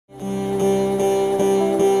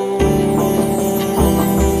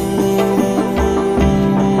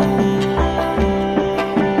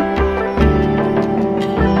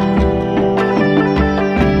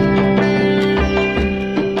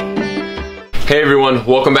Hey everyone,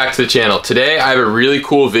 welcome back to the channel. Today I have a really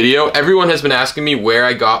cool video. Everyone has been asking me where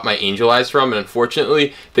I got my angel eyes from, and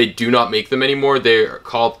unfortunately they do not make them anymore. They're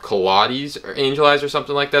called Pilates or angel eyes or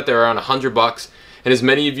something like that. They're around $100, and as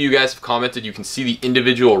many of you guys have commented, you can see the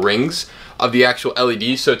individual rings of the actual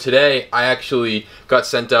LEDs. So today I actually got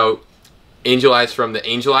sent out angel eyes from the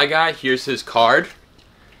angel eye guy. Here's his card,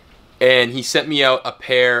 and he sent me out a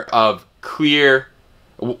pair of clear,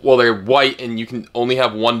 well, they're white and you can only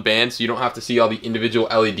have one band, so you don't have to see all the individual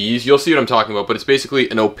LEDs. You'll see what I'm talking about, but it's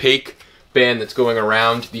basically an opaque band that's going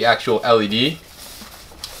around the actual LED.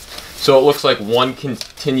 So it looks like one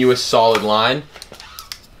continuous solid line,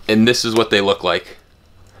 and this is what they look like.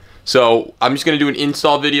 So I'm just going to do an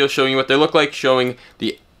install video showing you what they look like, showing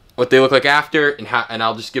what they look like after, and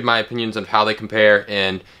I'll just give my opinions on how they compare,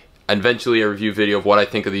 and eventually a review video of what I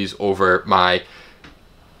think of these over my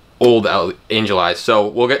old angel eyes. So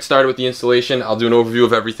we'll get started with the installation. I'll do an overview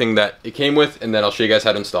of everything that it came with, and then I'll show you guys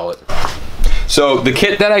how to install it. So the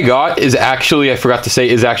kit that I got is actually, I forgot to say,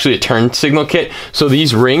 is actually a turn signal kit. So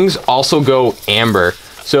these rings also go amber.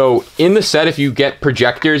 So in the set, if you get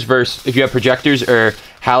projectors if you have projectors or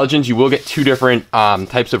halogens, you will get two different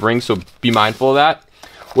types of rings, so be mindful of that.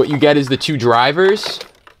 What you get is the two drivers.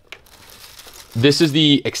 This is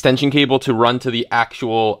the extension cable to run to the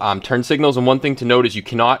actual turn signals, and one thing to note is you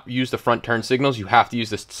cannot use the front turn signals, you have to use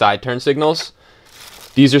the side turn signals.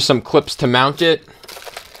 These are some clips to mount it,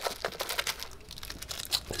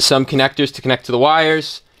 some connectors to connect to the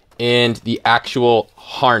wires, and the actual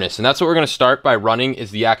harness. And that's what we're going to start by running,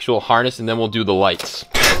 is the actual harness, and then we'll do the lights.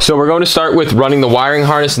 So we're going to start with running the wiring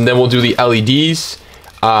harness, and then we'll do the LEDs.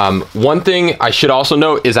 One thing I should also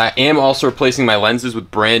note is I am also replacing my lenses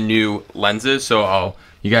with brand new lenses, so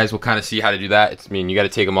you guys will kind of see how to do that. I mean, you got to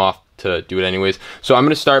take them off to do it anyways. So I'm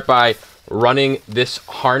going to start by running this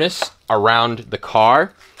harness around the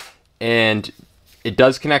car, and it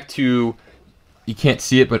does connect to, you can't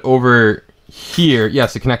see it, but over here,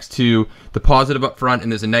 yes, it connects to the positive up front,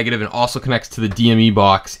 and there's a negative, and also connects to the DME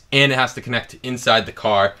box, and it has to connect inside the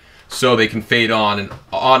car, so they can fade on and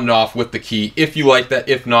off with the key if you like that.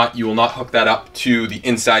 If not, you will not hook that up to the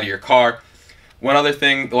inside of your car. One other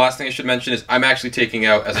thing, the last thing I should mention is I'm actually taking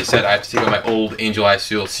out, as I said, I have to take out my old angel eyes,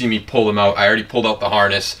 so you'll see me pull them out. I already pulled out the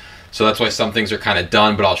harness, so that's why some things are kind of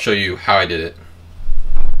done, but I'll show you how I did it.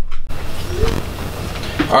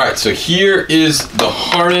 Alright, so here is the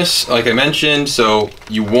harness, like I mentioned. So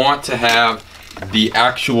you want to have the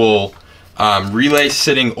actual relay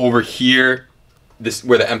sitting over here, this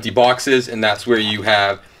where the empty box is, and that's where you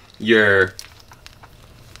have your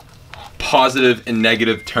positive and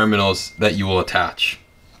negative terminals that you will attach.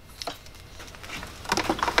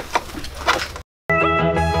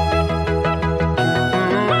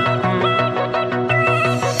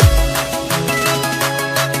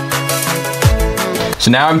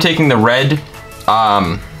 So now I'm taking the red,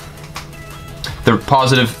 the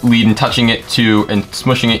positive lead, and touching it to, and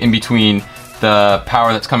smushing it in between the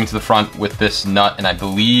power that's coming to the front with this nut, and I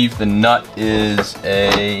believe the nut is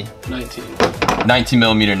a 19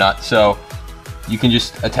 millimeter nut, so you can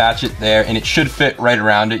just attach it there, and it should fit right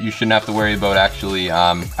around it. You shouldn't have to worry about actually,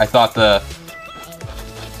 I thought the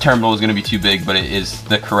terminal was going to be too big, but it is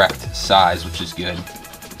the correct size, which is good.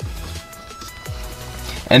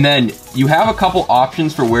 And then you have a couple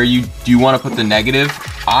options for where you do want to put the negative.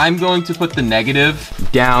 I'm going to put the negative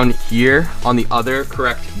down here on the other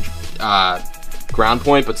correct ground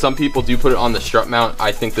point, but some people do put it on the strut mount.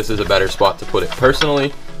 I think this is a better spot to put it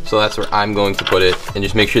personally, so that's where I'm going to put it, and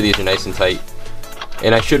just make sure these are nice and tight.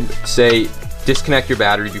 And I should say, disconnect your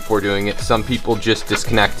battery before doing it. Some people just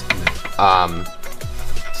disconnect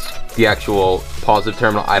the actual positive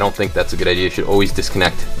terminal. I don't think that's a good idea. You should always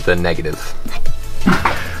disconnect the negative.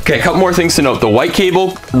 Okay, a couple more things to note. The white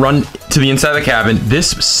cable run to the inside of the cabin. This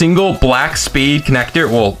single black spade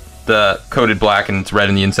connector, well, the coated black and it's red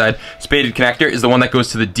on the inside, spaded connector is the one that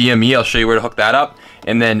goes to the DME. I'll show you where to hook that up.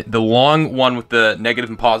 And then the long one with the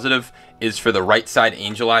negative and positive is for the right side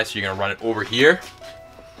angel eye, so you're gonna run it over here.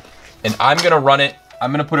 And I'm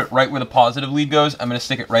gonna put it right where the positive lead goes. I'm gonna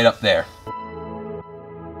stick it right up there.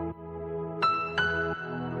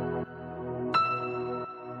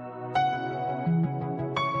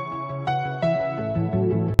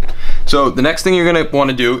 So the next thing you're gonna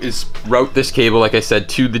wanna do is route this cable, like I said,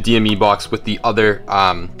 to the DME box with the other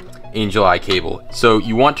angel eye cable. So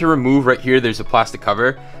you want to remove right here, there's a plastic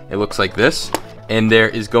cover. It looks like this. And there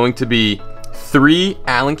is going to be 3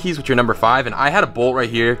 Allen keys, which are number 5. And I had a bolt right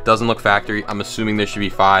here, doesn't look factory. I'm assuming there should be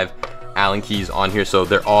 5 Allen keys on here. So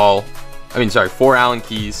they're all, 4 Allen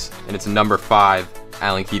keys, and it's a number 5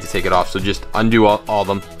 Allen key to take it off. So just undo all of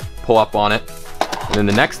them, pull up on it. And then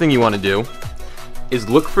the next thing you wanna do is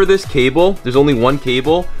look for this cable. There's only one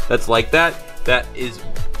cable that's like that is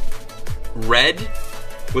red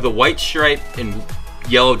with a white stripe and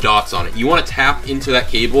yellow dots on it. You want to tap into that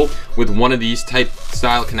cable with one of these type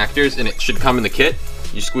style connectors, and it should come in the kit.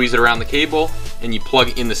 You squeeze it around the cable and you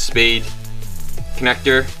plug in the spade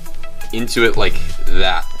connector into it like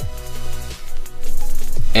that.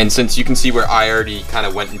 And since you can see where I already kind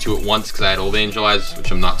of went into it once because I had old Angel Eyes,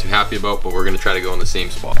 which I'm not too happy about, but we're going to try to go in the same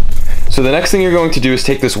spot. So the next thing you're going to do is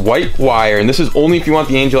take this white wire, and this is only if you want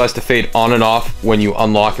the Angel Eyes to fade on and off when you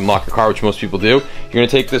unlock and lock your car, which most people do. You're going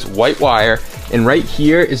to take this white wire, and right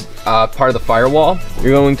here is part of the firewall.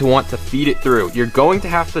 You're going to want to feed it through. You're going to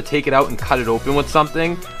have to take it out and cut it open with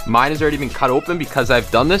something. Mine has already been cut open because I've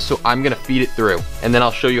done this, so I'm going to feed it through, and then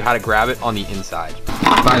I'll show you how to grab it on the inside.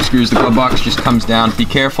 5 screws, the glove box just comes down. Be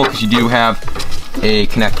careful because you do have a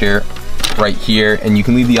connector right here, and you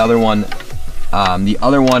can leave the other one. The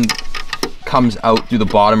other one comes out through the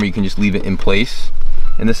bottom, or you can just leave it in place.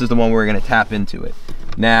 And this is the one where we're going to tap into it.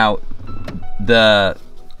 Now, the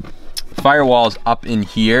firewall is up in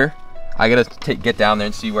here. I gotta get down there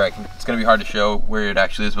and see where I can. It's gonna be hard to show where it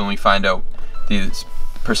actually is when we find out the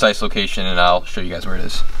precise location, and I'll show you guys where it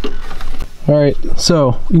is. All right,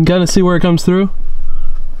 so you can kind of see where it comes through.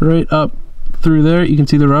 Right up through there, you can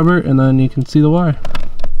see the rubber, and then you can see the wire.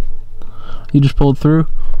 You just pull it through,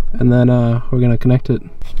 and then we're gonna connect it.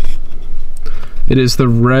 It is the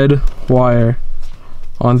red wire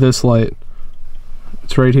on this light.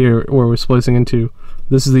 It's right here where we're splicing into.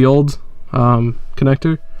 This is the old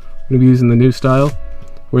connector. We're gonna be using the new style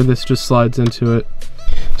where this just slides into it.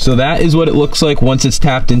 So that is what it looks like once it's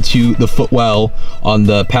tapped into the footwell on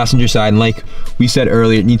the passenger side. And like we said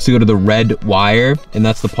earlier, it needs to go to the red wire, and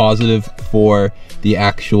that's the positive for the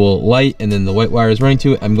actual light, and then the white wire is running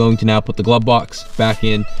to it. I'm going to now put the glove box back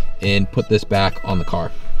in and put this back on the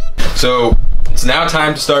car. So it's now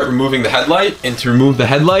time to start removing the headlight. And to remove the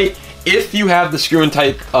headlight, if you have the screw and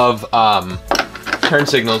type of turn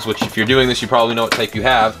signals, which if you're doing this, you probably know what type you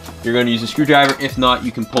have, you're going to use a screwdriver. If not,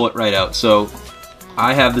 you can pull it right out. So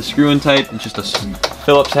I have the screw and type, and just a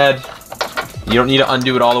Phillips head. You don't need to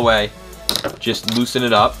undo it all the way. Just loosen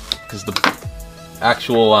it up, because the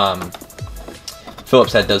actual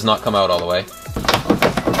Phillips head does not come out all the way.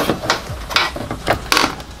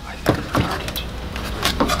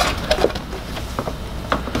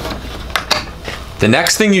 The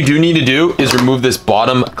next thing you do need to do is remove this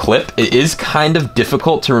bottom clip. It is kind of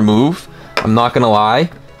difficult to remove, I'm not gonna lie.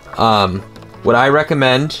 What I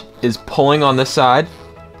recommend is pulling on this side,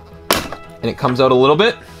 and it comes out a little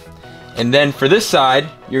bit. And then for this side,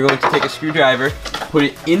 you're going to take a screwdriver, put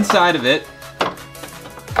it inside of it,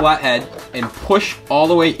 flathead, and push all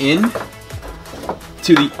the way in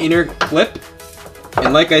to the inner clip.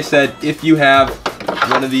 And like I said, if you have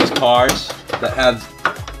one of these cars that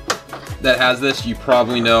has this, you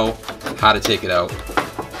probably know how to take it out.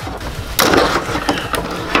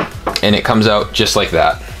 And it comes out just like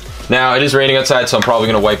that. Now, it is raining outside, so I'm probably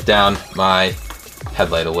gonna wipe down my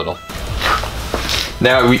headlight a little.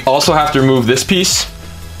 Now, we also have to remove this piece,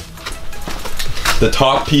 the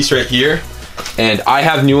top piece right here. And I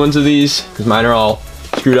have new ones of these, because mine are all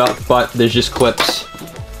screwed up, but there's just clips,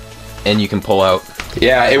 and you can pull out.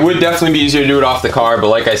 Yeah, it would definitely be easier to do it off the car, but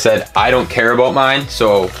like I said, I don't care about mine,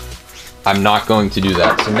 so I'm not going to do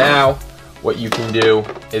that. So now, what you can do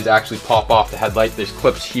is actually pop off the headlight. There's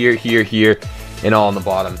clips here, here, here, and all on the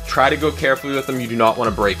bottom. Try to go carefully with them. You do not want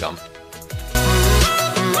to break them.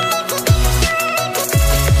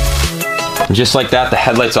 And just like that, the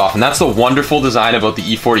headlight's off. And that's the wonderful design about the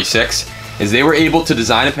E46, is they were able to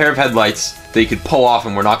design a pair of headlights they could pull off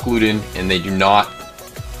and were not glued in, and they do not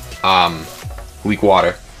leak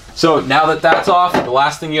water. So now that that's off, the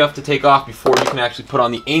last thing you have to take off before you can actually put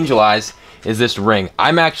on the Angel Eyes is this ring.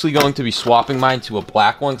 I'm actually going to be swapping mine to a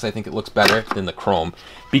black one because I think it looks better than the chrome.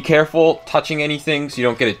 Be careful touching anything so you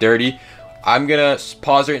don't get it dirty. I'm gonna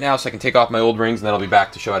pause right now so I can take off my old rings, and then I'll be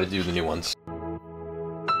back to show how to do the new ones.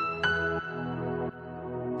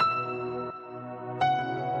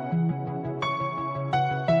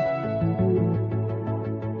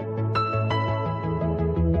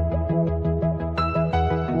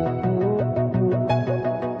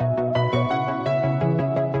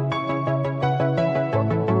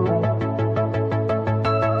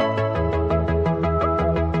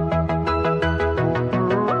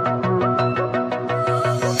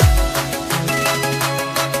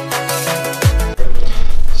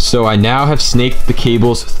 So I now have snaked the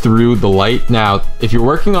cables through the light. Now, if you're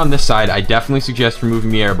working on this side, I definitely suggest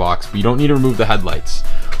removing the airbox, but you don't need to remove the headlights.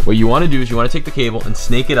 What you want to do is you want to take the cable and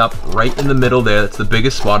snake it up right in the middle there. That's the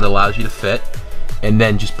biggest spot it allows you to fit. and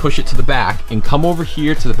then just push it to the back and come over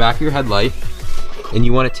here to the back of your headlight, and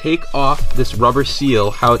you want to take off this rubber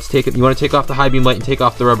seal, how it's taken. You want to take off the high beam light and take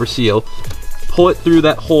off the rubber seal, pull it through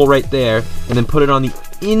that hole right there, and then put it on the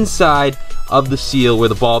inside of the seal where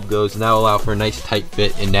the bulb goes, and that will allow for a nice tight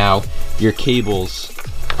fit, and now your cables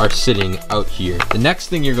are sitting out here. The next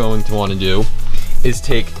thing you're going to want to do is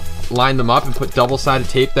line them up and put double-sided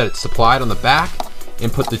tape that it's supplied on the back,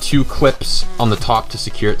 and put the 2 clips on the top to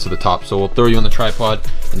secure it to the top. So we'll throw you on the tripod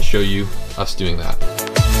and show you us doing that.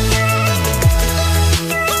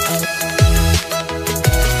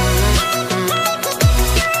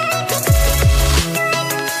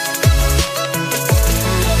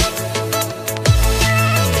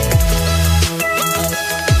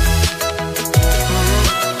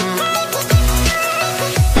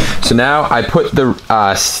 So now I put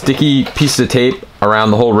the sticky pieces of tape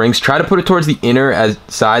around the whole rings. Try to put it towards the inner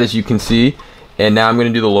side, as you can see. And now I'm going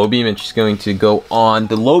to do the low beam, and she's going to go on.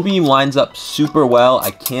 The low beam lines up super well.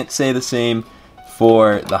 I can't say the same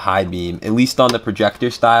for the high beam, at least on the projector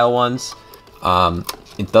style ones.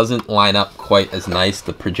 It doesn't line up quite as nice.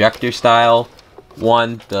 The projector style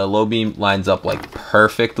one, the low beam lines up like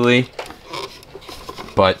perfectly.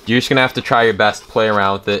 But you're just going to have to try your best, play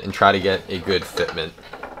around with it, and try to get a good fitment.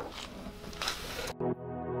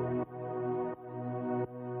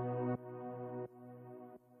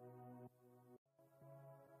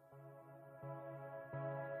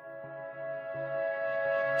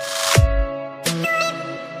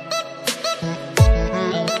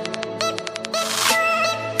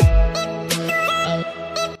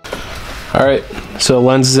 Alright, so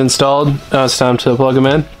lens is installed. Now it's time to plug them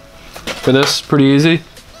in. For this, pretty easy.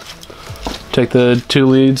 Take the 2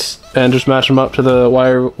 leads and just match them up to the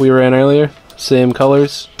wire we ran earlier. Same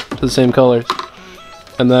colors to the same colors.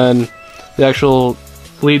 And then the actual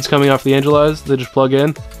leads coming off the Angel Eyes, they just plug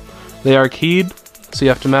in. They are keyed, so you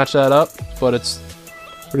have to match that up, but it's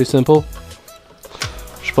pretty simple.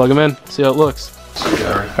 Just plug them in, see how it looks.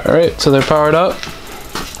 Alright, so they're powered up.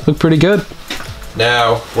 Look pretty good.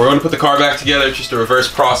 Now, we're going to put the car back together, just a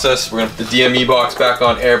reverse process. We're going to put the DME box back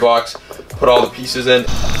on, air box, put all the pieces in.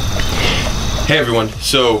 Hey everyone,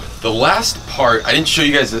 so the last part, I didn't show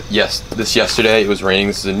you guys this yesterday. It was raining,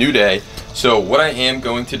 this is a new day. So what I am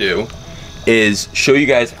going to do is show you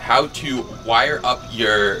guys how to wire up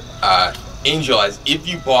your Angel Eyes if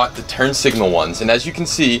you bought the turn signal ones. And as you can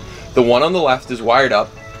see, the one on the left is wired up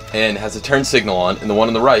and has a turn signal on, and the one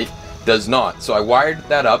on the right does not. So I wired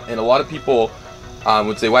that up, and a lot of people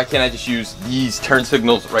would say, why can't I just use these turn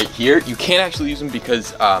signals right here? You can't actually use them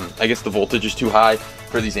because I guess the voltage is too high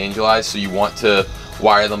for these Angel Eyes, so you want to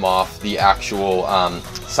wire them off the actual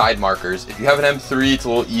side markers. If you have an M3, it's a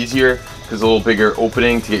little easier because a little bigger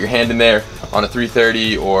opening to get your hand in there. On a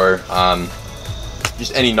 330 or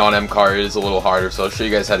just any non-M car, it is a little harder, so I'll show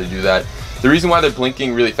you guys how to do that. The reason why they're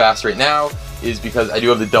blinking really fast right now is because I do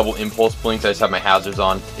have the double impulse blinks. I just have my hazards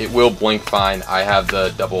on. It will blink fine. I have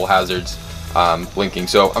the double hazards blinking.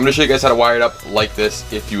 So I'm going to show you guys how to wire it up like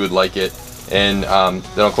this if you would like it, and then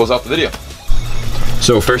I'll close off the video.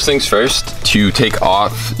 So first things first, to take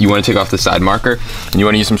off, you want to take off the side marker, and you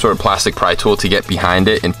want to use some sort of plastic pry tool to get behind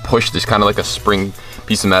it and push. There's kind of like a spring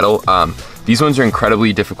piece of metal. These ones are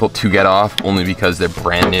incredibly difficult to get off only because they're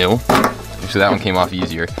brand new. So that one came off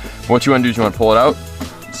easier. What you want to do is you want to pull it out,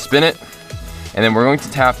 spin it, and then we're going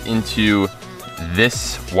to tap into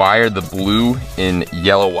this wire, the blue and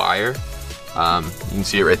yellow wire. You can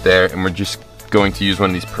see it right there, and we're just going to use one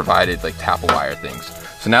of these provided like tap wire things.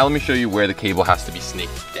 So now let me show you where the cable has to be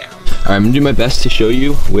snaked down. Alright, I'm gonna do my best to show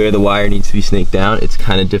you where the wire needs to be snaked down. It's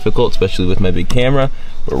kind of difficult, especially with my big camera.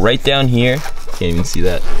 But right down here, can't even see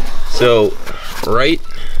that. So right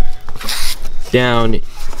down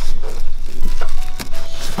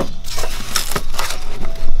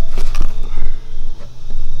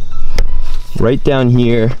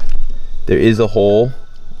here, there is a hole.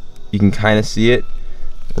 You can kind of see it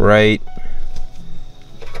right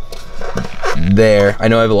there. I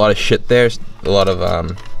know I have a lot of shit there, a lot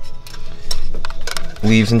of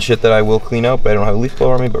leaves and shit that I will clean out, but I don't have a leaf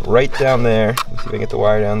blower on me. But right down there, let's see if I can get the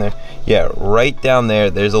wire down there. Yeah, right down there,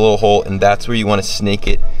 there's a little hole, and that's where you want to snake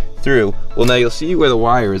it through. Well, now you'll see where the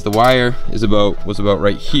wire is. The wire is was about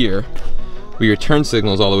right here, but your turn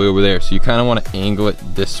signal is all the way over there. So you kind of want to angle it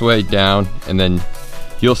this way down, and then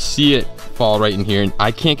you'll see it fall right in here. And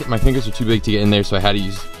I can't get, my fingers are too big to get in there, so I had to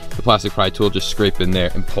use the plastic pry tool, just scrape in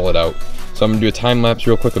there and pull it out. So I'm gonna do a time lapse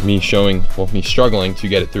real quick of me showing, well, me struggling to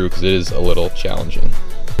get it through because it is a little challenging.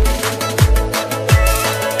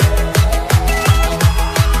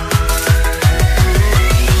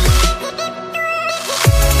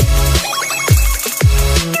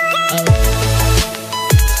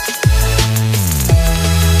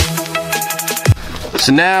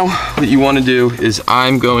 So now what you want to do is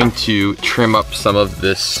I'm going to trim up some of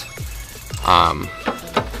this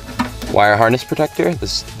wire harness protector,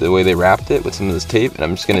 the way they wrapped it with some of this tape, and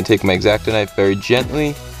I'm just going to take my X-Acto knife very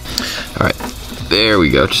gently. All right, there we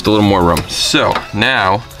go, just a little more room. So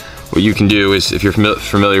now what you can do is, if you're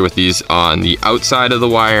familiar with these, on the outside of the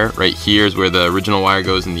wire, right here is where the original wire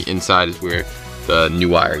goes, and the inside is where the new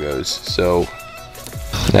wire goes. So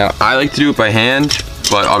now I like to do it by hand,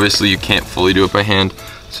 but obviously you can't fully do it by hand.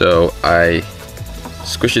 So I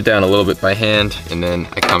squish it down a little bit by hand, and then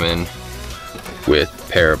I come in with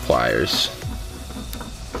a pair of pliers.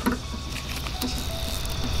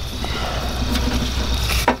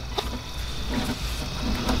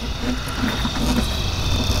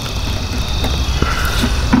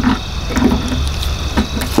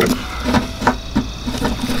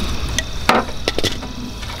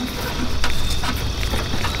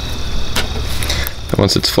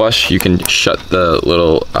 Once it's flush, you can shut the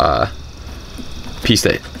little piece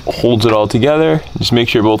that holds it all together. Just make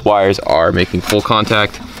sure both wires are making full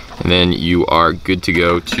contact, and then you are good to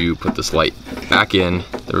go to put this light back in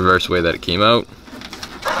the reverse way that it came out.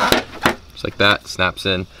 Just like that, snaps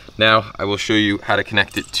in. Now I will show you how to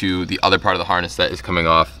connect it to the other part of the harness that is coming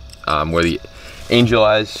off, where the angel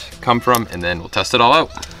eyes come from, and then we'll test it all out.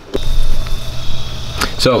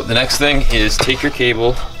 So the next thing is take your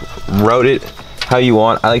cable, route it how you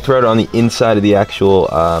want. I like to route it on the inside of the actual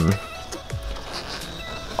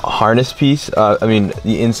harness piece. I mean,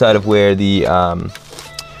 the inside of where the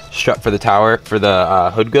strut for the tower, for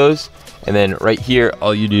the hood goes. And then right here,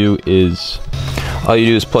 all you do is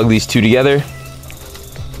plug these two together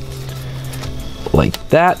like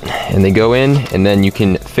that, and they go in, and then you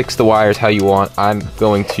can fix the wires how you want. I'm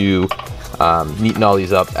going to neaten all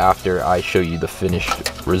these up after I show you the finished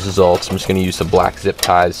results. I'm just going to use some black zip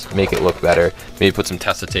ties, make it look better, maybe put some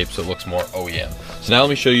Testa tape so it looks more OEM. So now let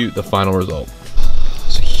me show you the final result.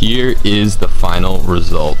 So here is the final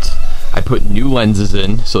result. I put new lenses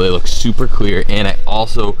in so they look super clear, and I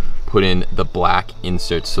also put in the black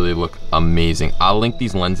inserts so they look amazing. I'll link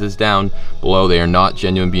these lenses down below. They are not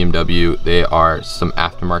genuine BMW. They are some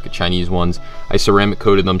aftermarket Chinese ones. I ceramic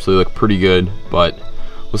coated them so they look pretty good, but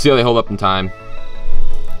we'll see how they hold up in time.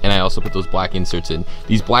 And I also put those black inserts in.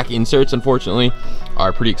 These black inserts, unfortunately,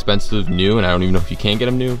 are pretty expensive new, and I don't even know if you can get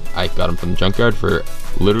them new. I got them from the junkyard for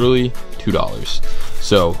literally $2.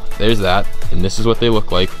 So there's that, and this is what they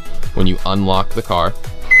look like when you unlock the car.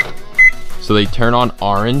 So they turn on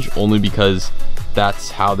orange only because that's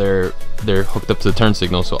how they're hooked up to the turn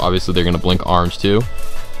signal, so obviously they're gonna blink orange too.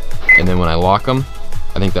 And then when I lock them,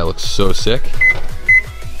 I think that looks so sick.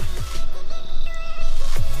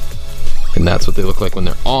 And that's what they look like when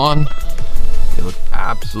they're on. They look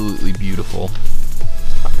absolutely beautiful.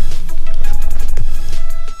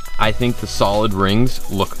 I think the solid rings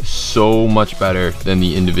look so much better than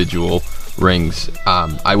the individual rings.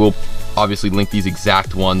 I will obviously link these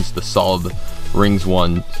exact ones, the solid rings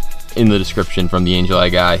one, in the description from the Angel Eye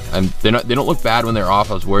guy. They don't look bad when they're off.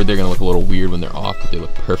 I was worried they're gonna look a little weird when they're off, but they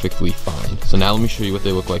look perfectly fine. So now let me show you what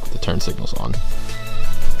they look like with the turn signals on.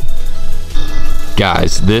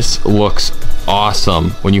 Guys, this looks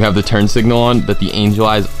awesome when you have the turn signal on, that the angel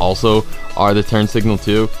eyes also are the turn signal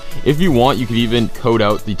too. If you want, you could even code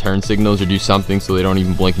out the turn signals or do something so they don't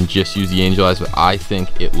even blink and just use the angel eyes, but I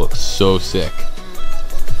think it looks so sick.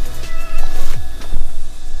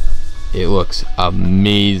 It looks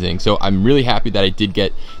amazing. So I'm really happy that I did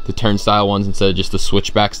get the turn style ones instead of just the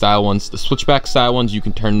switchback style ones. The switchback style ones, you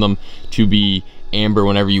can turn them to be amber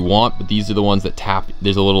whenever you want, but these are the ones that tap.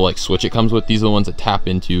 There's a little like switch it comes with. These are the ones that tap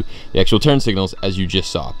into the actual turn signals, as you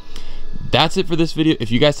just saw. That's it for this video.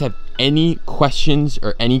 If you guys have any questions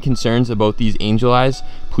or any concerns about these angel eyes,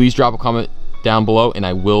 please drop a comment down below and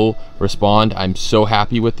I will respond. I'm so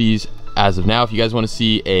happy with these as of now. If you guys want to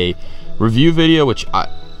see a review video, which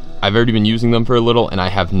I've already been using them for a little and I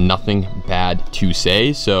have nothing bad to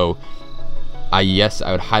say, so yes,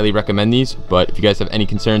 I would highly recommend these. But if you guys have any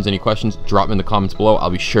concerns, any questions, drop them in the comments below. I'll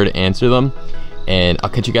be sure to answer them, and I'll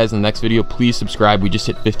catch you guys in the next video. Please subscribe. We just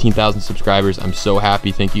hit 15,000 subscribers. I'm so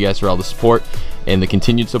happy. Thank you guys for all the support and the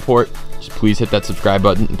continued support. Just please hit that subscribe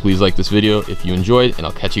button and please like this video if you enjoyed, and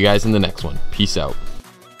I'll catch you guys in the next one. Peace out.